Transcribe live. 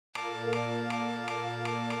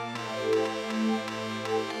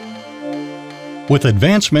With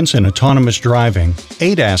advancements in autonomous driving,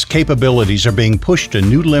 ADAS capabilities are being pushed to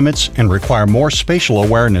new limits and require more spatial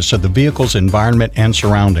awareness of the vehicle's environment and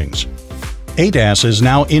surroundings. ADAS is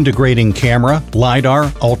now integrating camera,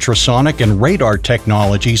 LiDAR, ultrasonic, and radar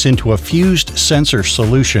technologies into a fused sensor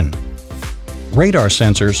solution. Radar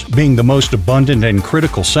sensors, being the most abundant and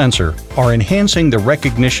critical sensor, are enhancing the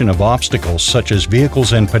recognition of obstacles such as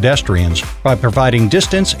vehicles and pedestrians by providing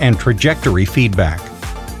distance and trajectory feedback.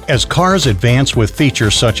 As cars advance with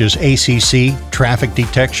features such as ACC, traffic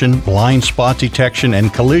detection, blind spot detection,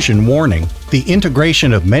 and collision warning, the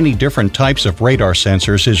integration of many different types of radar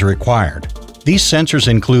sensors is required. These sensors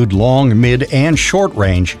include long, mid, and short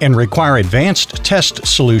range and require advanced test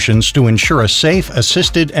solutions to ensure a safe,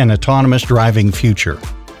 assisted, and autonomous driving future.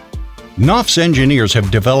 NOFFZ engineers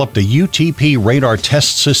have developed a UTP radar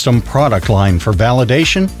test system product line for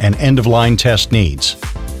validation and end-of-line test needs.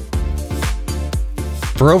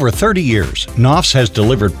 For over 30 years, NOFFZ has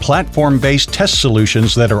delivered platform-based test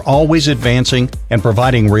solutions that are always advancing and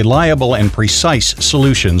providing reliable and precise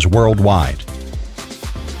solutions worldwide.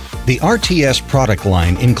 The RTS product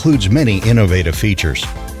line includes many innovative features,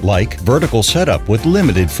 like vertical setup with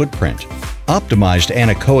limited footprint, optimized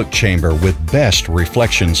anechoic chamber with best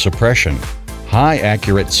reflection suppression, high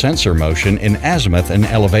accurate sensor motion in azimuth and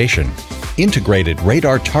elevation, integrated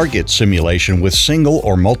radar target simulation with single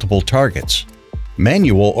or multiple targets,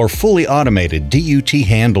 manual or fully automated DUT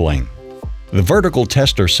handling. The vertical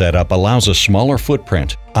tester setup allows a smaller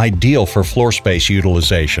footprint, ideal for floor space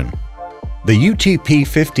utilization. The UTP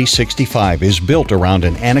 5065 is built around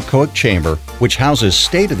an anechoic chamber which houses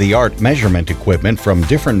state-of-the-art measurement equipment from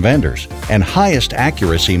different vendors and highest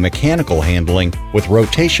accuracy mechanical handling with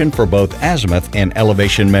rotation for both azimuth and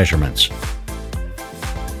elevation measurements.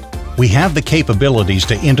 We have the capabilities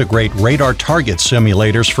to integrate radar target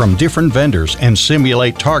simulators from different vendors and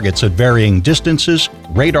simulate targets at varying distances,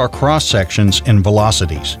 radar cross-sections, and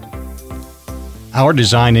velocities. Our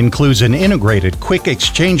design includes an integrated, quick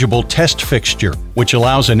exchangeable test fixture, which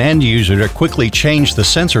allows an end user to quickly change the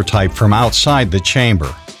sensor type from outside the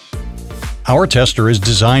chamber. Our tester is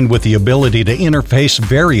designed with the ability to interface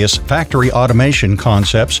various factory automation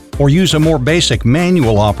concepts or use a more basic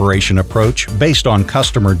manual operation approach based on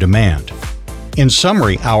customer demand. In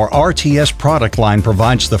summary, our RTS product line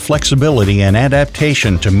provides the flexibility and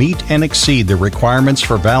adaptation to meet and exceed the requirements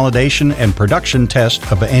for validation and production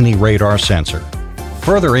test of any radar sensor.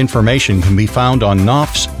 Further information can be found on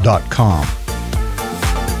NOFFZ.com.